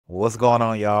What's going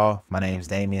on, y'all? My name's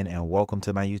Damien, and welcome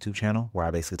to my YouTube channel where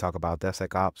I basically talk about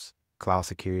DevSecOps, cloud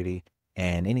security,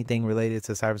 and anything related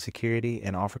to cybersecurity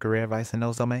and offer career advice in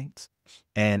those domains.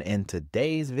 And in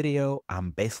today's video,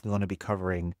 I'm basically going to be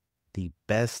covering the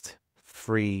best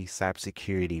free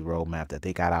cybersecurity roadmap that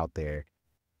they got out there.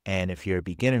 And if you're a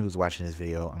beginner who's watching this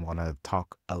video, I'm going to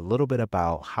talk a little bit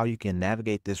about how you can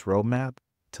navigate this roadmap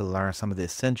to learn some of the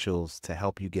essentials to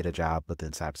help you get a job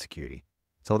within cybersecurity.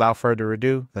 So without further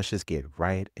ado, let's just get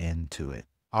right into it.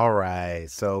 All right.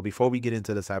 So before we get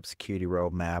into the cybersecurity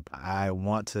roadmap, I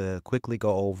want to quickly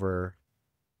go over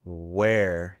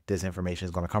where this information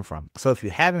is going to come from. So if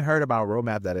you haven't heard about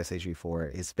Roadmap.sh before,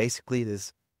 it's basically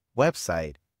this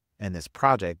website and this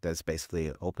project that's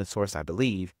basically open source, I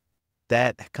believe,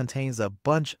 that contains a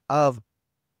bunch of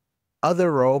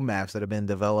other roadmaps that have been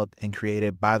developed and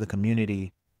created by the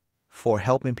community for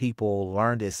helping people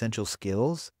learn the essential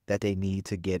skills that they need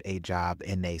to get a job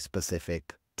in a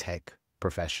specific tech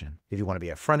profession. If you want to be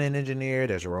a front-end engineer,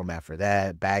 there's a roadmap for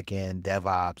that. Back-end,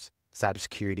 DevOps,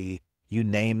 cybersecurity, you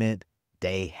name it,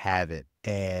 they have it.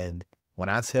 And when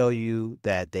I tell you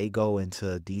that they go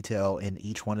into detail in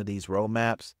each one of these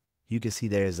roadmaps, you can see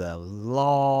there's a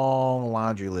long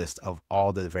laundry list of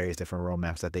all the various different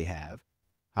roadmaps that they have.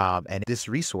 And this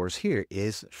resource here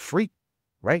is free,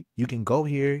 right? You can go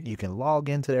here, you can log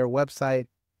into their website,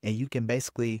 and you can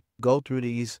basically go through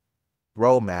these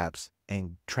roadmaps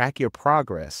and track your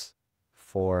progress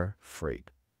for free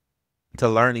to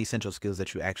learn the essential skills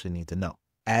that you actually need to know.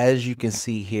 As you can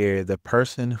see here, the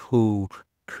person who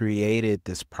created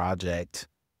this project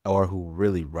or who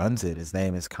really runs it, his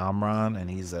name is Kamran, and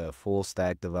he's a full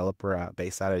stack developer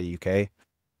based out of the UK.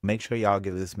 Make sure y'all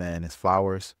give this man his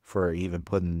flowers for even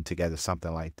putting together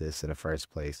something like this in the first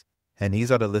place. And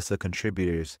these are the list of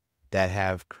contributors that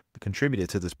have contributed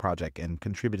to this project and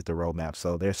contributed to the roadmap.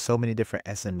 So there's so many different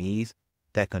SMEs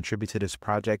that contribute to this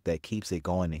project that keeps it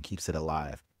going and keeps it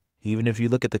alive. Even if you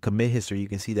look at the commit history, you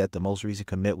can see that the most recent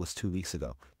commit was 2 weeks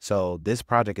ago. So this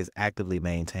project is actively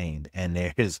maintained, and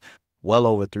there's well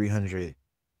over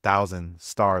 300,000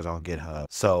 stars on GitHub.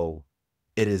 So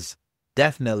it is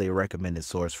definitely a recommended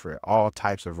source for all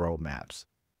types of roadmaps.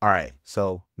 All right,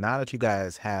 so now that you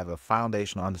guys have a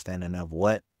foundational understanding of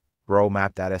what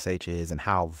Roadmap.sh is and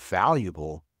how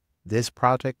valuable this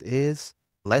project is,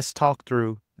 let's talk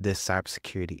through this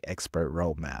cybersecurity expert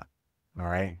roadmap. All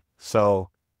right, so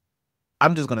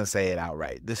I'm just going to say it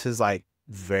outright. This is like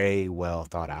very well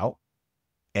thought out,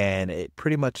 and it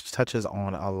pretty much touches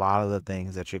on a lot of the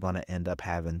things that you're going to end up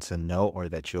having to know or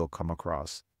that you'll come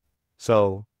across.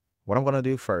 So what I'm going to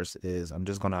do first is I'm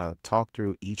just going to talk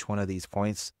through each one of these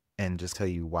points and just tell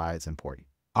you why it's important.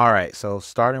 All right, so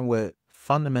starting with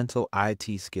fundamental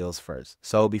IT skills first.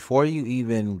 So before you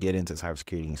even get into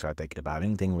cybersecurity and start thinking about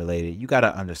anything related, you got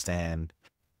to understand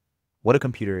what a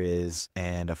computer is.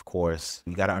 And of course,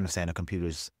 you got to understand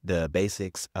the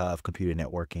basics of computer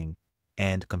networking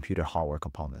and computer hardware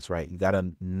components, right? You got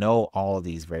to know all of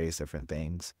these various different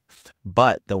things.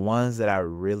 But the ones that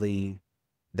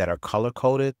are color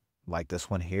coded, like this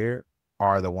one here,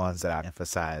 are the ones that I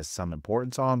emphasize some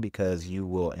importance on because you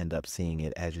will end up seeing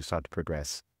it as you start to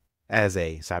progress as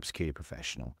a cybersecurity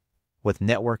professional, with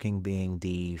networking being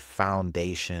the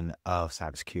foundation of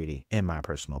cybersecurity, in my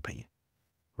personal opinion,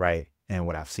 right? And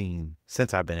what I've seen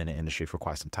since I've been in the industry for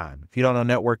quite some time. If you don't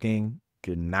know networking,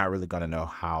 you're not really going to know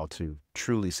how to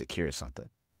truly secure something.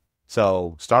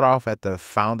 So start off at the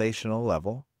foundational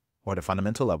level or the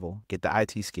fundamental level, get the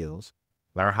IT skills,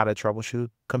 learn how to troubleshoot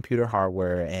computer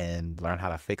hardware and learn how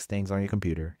to fix things on your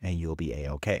computer, and you'll be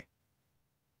A-okay.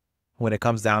 When it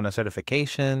comes down to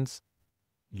certifications,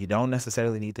 you don't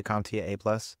necessarily need to CompTIA A+.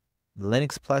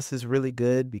 Linux Plus is really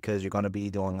good because you're going to be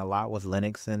doing a lot with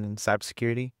Linux and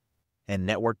cybersecurity. And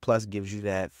Network Plus gives you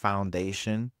that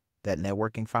foundation, that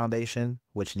networking foundation,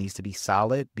 which needs to be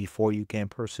solid before you can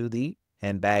pursue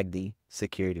and bag the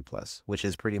Security Plus, which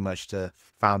is pretty much the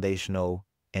foundational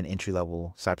and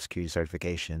entry-level cybersecurity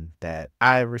certification that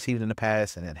I received in the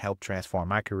past and it helped transform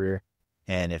my career.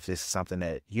 And if this is something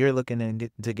that you're looking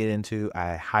to get into,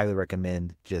 I highly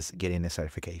recommend just getting this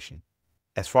certification.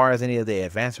 As far as any of the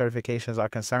advanced certifications are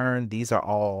concerned, these are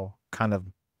all kind of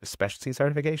specialty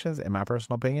certifications, in my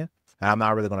personal opinion. And I'm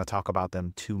not really going to talk about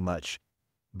them too much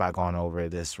by going over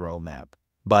this roadmap.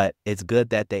 But it's good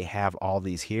that they have all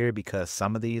these here because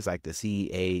some of these, like the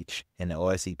CEH and the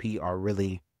OSCP, are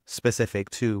really specific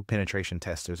to penetration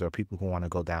testers or people who want to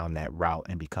go down that route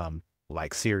and become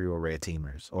like serial red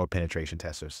teamers or penetration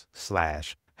testers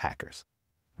 / hackers.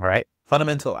 All right.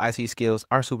 Fundamental IT skills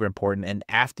are super important. And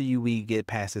after we get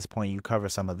past this point, you cover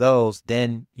some of those,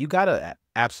 then you got to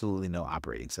absolutely know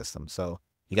operating systems. So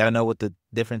You got to know what the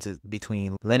difference is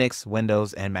between Linux,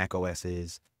 Windows, and Mac OS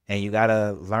is. And you got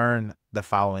to learn the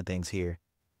following things here.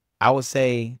 I would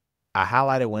say I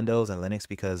highlighted Windows and Linux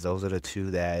because those are the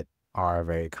two that are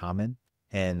very common.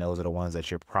 And those are the ones that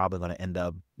you're probably going to end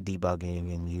up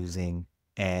debugging and using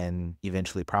and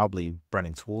eventually probably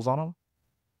running tools on them.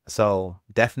 So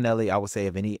definitely, I would say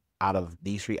if any out of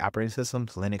these three operating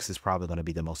systems, Linux is probably going to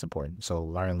be the most important. So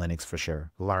learn Linux for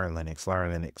sure. Learn Linux,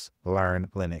 learn Linux, learn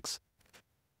Linux.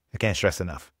 I can't stress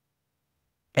enough.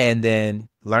 And then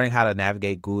learning how to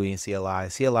navigate GUI and CLI.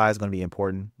 CLI is going to be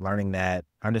important. Learning that,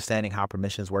 understanding how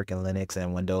permissions work in Linux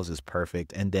and Windows is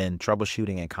perfect. And then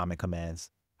troubleshooting and common commands.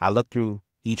 I looked through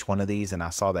each one of these and I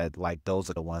saw that like those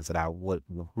are the ones that I would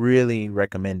really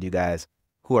recommend you guys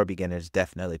who are beginners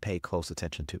definitely pay close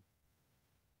attention to.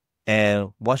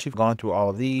 And once you've gone through all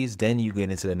of these, then you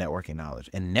get into the networking knowledge.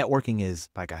 And networking is,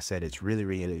 like I said, it's really,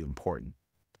 really important.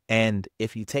 And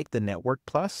if you take the Network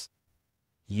Plus,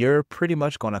 you're pretty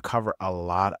much going to cover a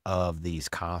lot of these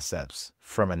concepts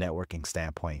from a networking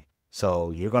standpoint.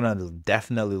 So you're going to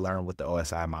definitely learn what the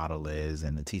OSI model is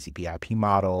and the TCP IP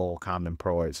model, common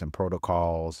ports and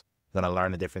protocols. You're going to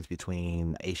learn the difference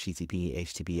between HTTP,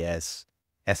 HTTPS,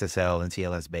 SSL, and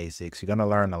TLS basics. You're going to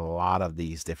learn a lot of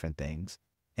these different things.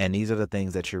 And these are the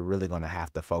things that you're really going to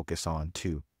have to focus on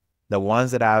too. The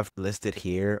ones that I've listed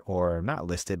here, or not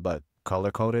listed, but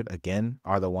color coded again,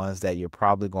 are the ones that you're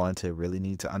probably going to really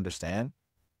need to understand,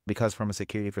 because from a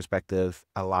security perspective,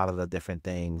 a lot of the different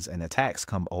things and attacks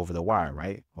come over the wire,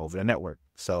 right? Over the network.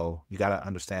 So you got to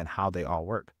understand how they all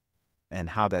work and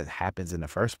how that happens in the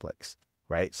first place,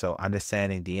 right? So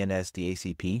understanding DNS,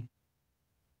 DHCP,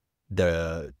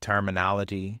 the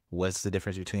terminology, what's the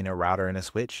difference between a router and a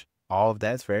switch, all of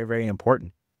that's very, very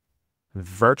important.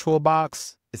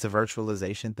 VirtualBox is a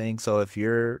virtualization thing. So if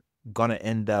you're going to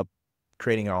end up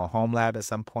creating your own home lab at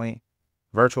some point,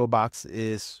 VirtualBox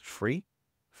is free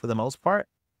for the most part.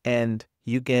 And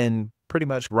you can pretty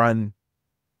much run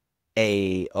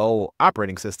a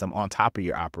operating system on top of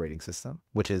your operating system,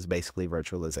 which is basically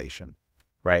virtualization,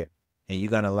 right? And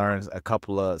you're going to learn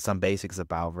some basics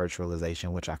about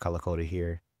virtualization, which I color coded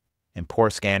here. And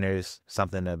port scanners,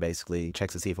 something that basically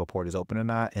checks to see if a port is open or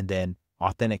not. And then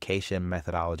authentication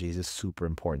methodologies is super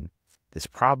important. This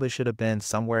probably should have been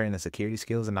somewhere in the security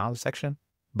skills and knowledge section,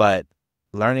 but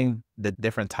learning the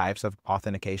different types of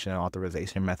authentication and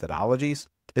authorization methodologies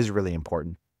is really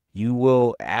important. You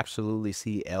will absolutely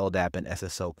see LDAP and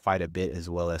SSO quite a bit, as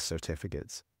well as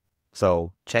certificates.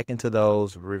 So check into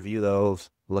those, review those,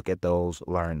 look at those,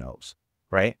 learn those,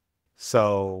 right?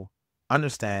 So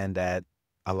understand that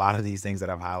a lot of these things that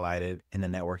I've highlighted in the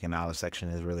networking knowledge section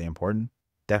is really important.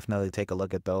 Definitely take a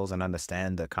look at those and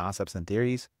understand the concepts and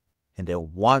theories. And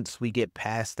then once we get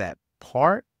past that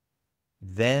part,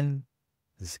 then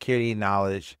the security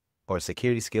knowledge or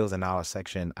security skills and knowledge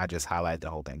section, I just highlight the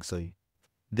whole thing. So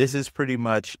this is pretty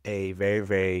much a very,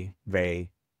 very,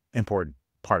 very important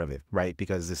part of it, right?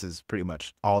 Because this is pretty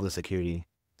much all the security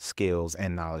skills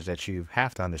and knowledge that you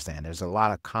have to understand. There's a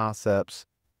lot of concepts.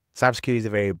 Cybersecurity is a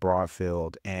very broad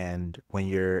field. And when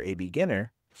you're a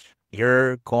beginner,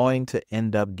 you're going to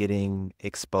end up getting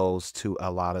exposed to a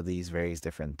lot of these various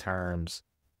different terms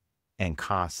and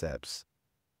concepts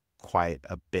quite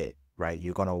a bit, right?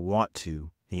 You're going to want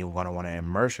to, and you're going to want to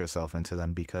immerse yourself into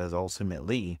them, because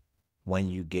ultimately, when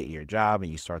you get your job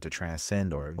and you start to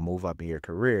transcend or move up in your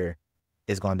career,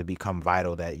 it's going to become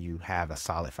vital that you have a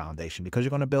solid foundation, because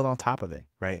you're going to build on top of it,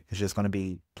 right? It's just going to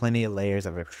be plenty of layers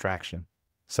of abstraction.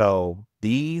 So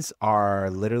these are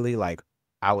literally, like,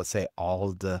 I would say,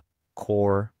 all the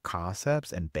core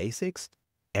concepts and basics.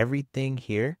 Everything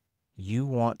here you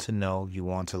want to know, you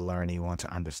want to learn, you want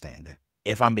to understand it.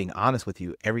 If I'm being honest with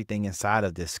you, everything inside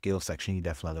of this skill section, you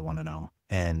definitely want to know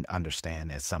and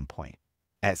understand at some point,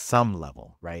 at some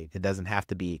level, right? It doesn't have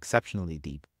to be exceptionally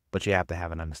deep, but you have to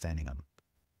have an understanding of it.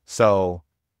 So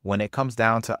when it comes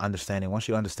down to understanding, once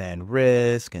you understand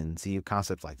risk and see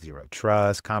concepts like zero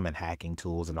trust, common hacking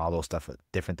tools, and all those stuff,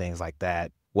 different things like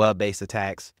that, web-based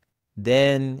attacks,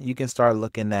 then you can start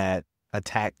looking at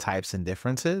attack types and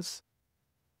differences,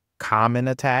 common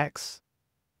attacks,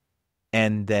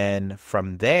 and then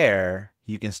from there,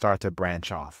 you can start to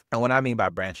branch off. And what I mean by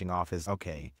branching off is,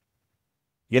 okay,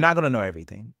 you're not going to know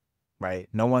everything, right?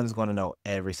 No one's going to know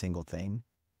every single thing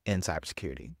in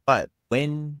cybersecurity. But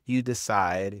when you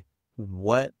decide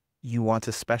what you want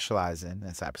to specialize in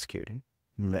cybersecurity,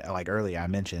 like earlier I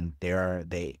mentioned,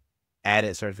 they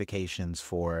added certifications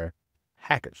for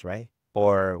hackers, right?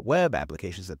 Or web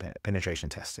applications that penetration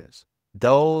testers.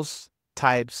 Those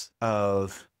types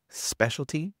of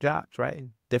specialty jobs, right?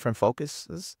 Different focus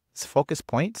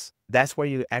points. That's where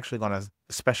you're actually going to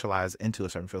specialize into a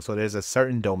certain field. So there's a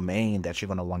certain domain that you're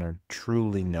going to want to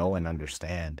truly know and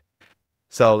understand.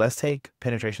 So let's take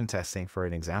penetration testing for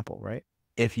an example, right?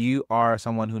 If you are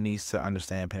someone who needs to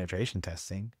understand penetration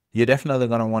testing, you're definitely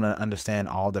going to want to understand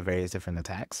all the various different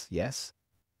attacks. Yes.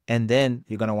 And then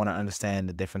you're going to want to understand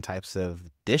the different types of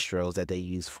distros that they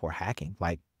use for hacking,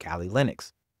 like Kali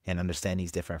Linux, and understand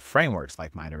these different frameworks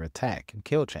like MITRE ATT&CK and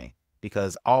Kill Chain,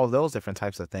 because all those different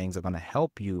types of things are going to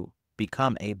help you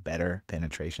become a better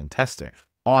penetration tester,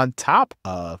 on top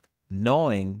of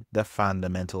knowing the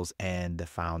fundamentals and the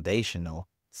foundational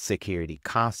security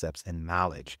concepts and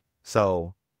knowledge.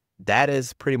 So that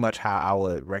is pretty much how I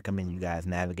would recommend you guys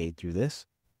navigate through this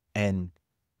and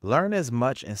learn as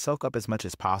much and soak up as much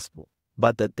as possible.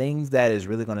 But the things that is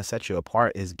really going to set you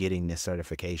apart is getting the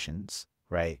certifications,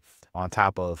 right? On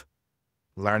top of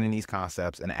learning these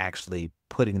concepts and actually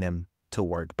putting them to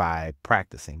work by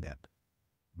practicing them,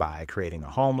 by creating a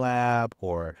home lab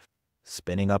or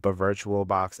spinning up a virtual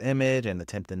box image and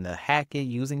attempting to hack it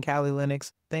using Kali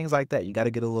Linux, things like that. You got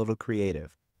to get a little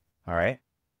creative. All right.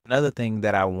 Another thing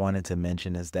that I wanted to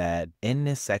mention is that in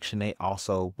this section, they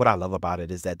also, what I love about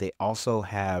it is that they also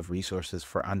have resources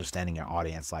for understanding your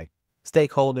audience, like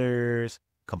stakeholders,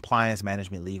 compliance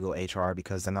management, legal, HR,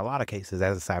 because in a lot of cases,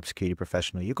 as a cybersecurity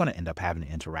professional, you're going to end up having to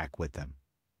interact with them.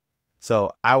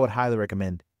 So I would highly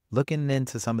recommend looking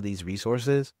into some of these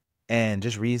resources and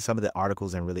just read some of the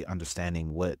articles and really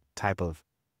understanding what type of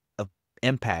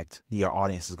impact your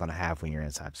audience is going to have when you're in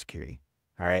cybersecurity.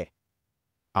 All right.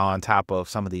 On top of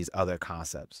some of these other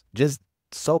concepts, just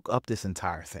soak up this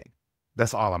entire thing.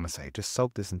 That's all I'm going to say. Just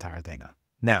soak this entire thing up.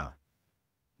 Now,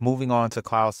 moving on to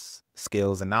cloud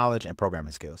skills and knowledge and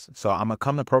programming skills. So I'm going to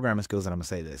come to programming skills and I'm going to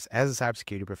say this. As a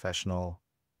cybersecurity professional,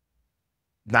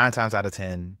 9 times out of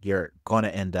 10, you're going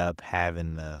to end up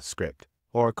having a script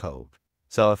or code.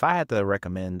 So if I had to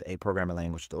recommend a programming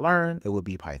language to learn, it would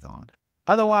be Python.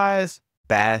 Otherwise,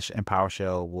 Bash and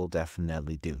PowerShell will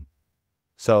definitely do.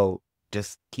 So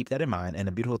just keep that in mind. And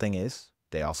the beautiful thing is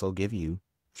they also give you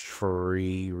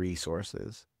free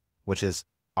resources, which is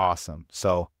awesome.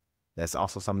 So that's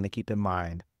also something to keep in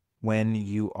mind when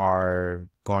you are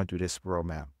going through this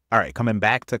roadmap. All right, coming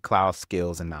back to cloud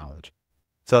skills and knowledge.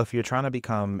 So if you're trying to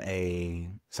become a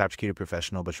cybersecurity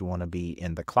professional, but you want to be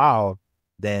in the cloud,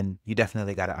 then you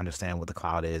definitely got to understand what the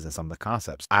cloud is and some of the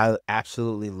concepts. I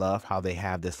absolutely love how they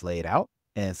have this laid out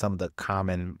and some of the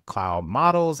common cloud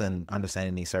models and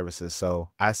understanding these services. So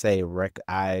I say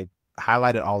I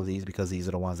highlighted all of these because these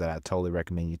are the ones that I totally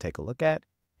recommend you take a look at.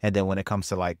 And then when it comes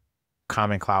to like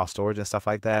common cloud storage and stuff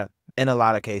like that, in a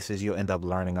lot of cases, you'll end up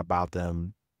learning about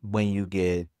them when you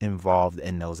get involved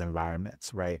in those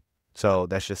environments, right? So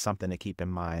that's just something to keep in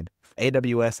mind.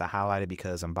 AWS, I highlighted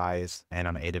because I'm biased and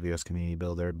I'm an AWS community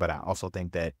builder, but I also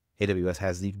think that AWS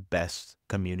has the best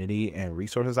community and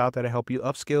resources out there to help you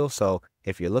upskill. So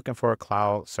if you're looking for a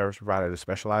cloud service provider to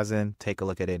specialize in, take a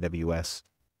look at AWS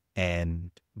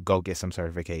and go get some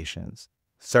certifications.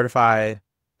 Certified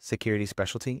Security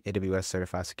Specialty, AWS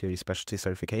Certified Security Specialty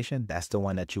certification. That's the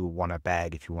one that you would want to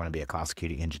bag if you want to be a cloud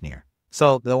security engineer.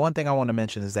 So the one thing I want to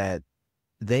mention is that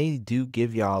they do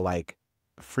give y'all like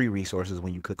free resources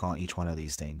when you click on each one of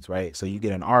these things, right? So you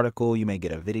get an article, you may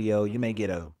get a video, you may get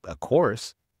a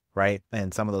course, right?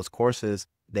 And some of those courses,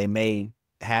 they may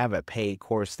have a paid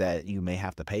course that you may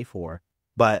have to pay for.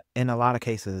 But in a lot of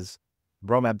cases,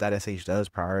 Roadmap.sh does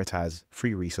prioritize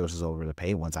free resources over the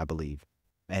paid ones, I believe.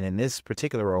 And in this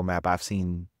particular roadmap, I've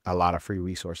seen a lot of free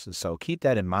resources. So keep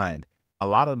that in mind. A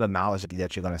lot of the knowledge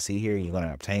that you're going to see here, you're going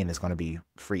to obtain is going to be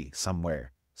free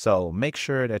somewhere. So make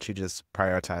sure that you just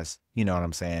prioritize, you know what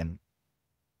I'm saying,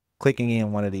 clicking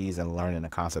in one of these and learning the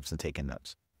concepts and taking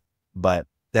notes. But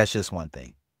that's just one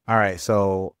thing. All right.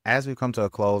 So as we come to a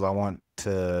close, I want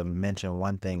to mention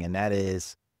one thing, and that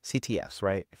is CTFs,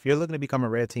 right? If you're looking to become a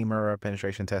red teamer or a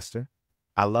penetration tester,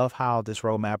 I love how this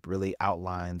roadmap really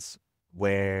outlines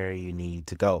where you need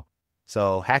to go.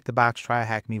 So Hack the Box, Try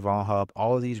Hack Me, Vault Hub,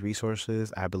 all of these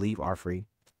resources, I believe, are free.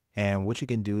 And what you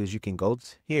can do is you can go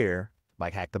here,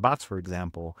 like Hack the Box, for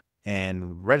example,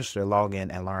 and register, log in,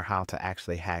 and learn how to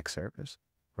actually hack servers,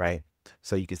 right?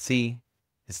 So you can see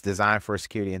it's designed for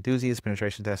security enthusiasts,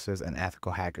 penetration testers, and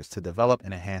ethical hackers to develop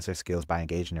and enhance their skills by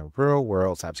engaging in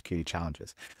real-world cybersecurity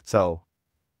challenges. So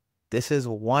this is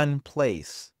one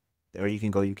place where you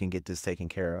can go, you can get this taken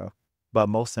care of. But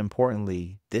most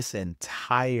importantly, this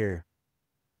entire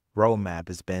roadmap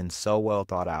has been so well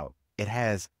thought out. It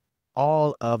has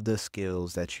all of the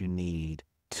skills that you need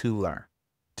to learn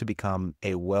to become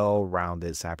a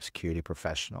well-rounded cybersecurity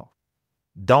professional.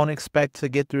 Don't expect to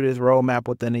get through this roadmap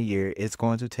within a year. It's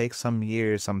going to take some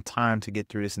years, some time to get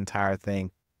through this entire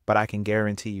thing. but I can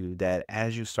guarantee you that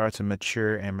as you start to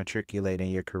mature and matriculate in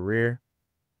your career,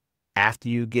 after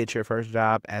you get your first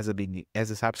job as a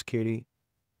cybersecurity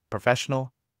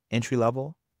professional, entry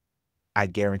level, I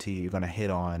guarantee you're going to hit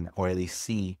on or at least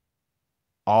see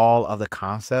all of the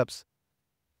concepts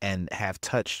and have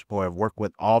touched or have worked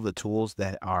with all the tools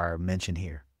that are mentioned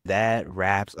here. That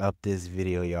wraps up this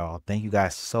video, y'all. Thank you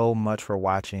guys so much for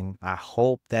watching. I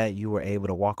hope that you were able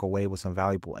to walk away with some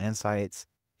valuable insights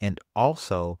and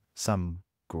also some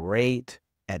great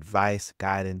advice,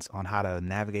 guidance on how to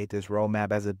navigate this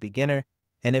roadmap as a beginner.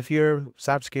 And if you're a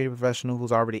cybersecurity professional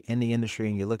who's already in the industry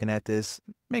and you're looking at this,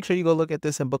 make sure you go look at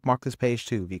this and bookmark this page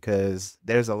too, because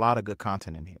there's a lot of good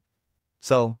content in here.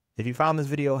 So if you found this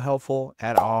video helpful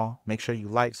at all, make sure you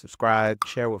like, subscribe,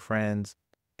 share with friends,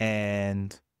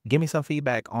 and give me some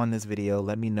feedback on this video.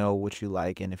 Let me know what you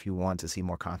like and if you want to see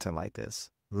more content like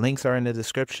this. Links are in the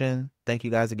description. Thank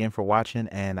you guys again for watching,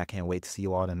 and I can't wait to see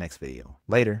you all in the next video.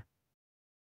 Later.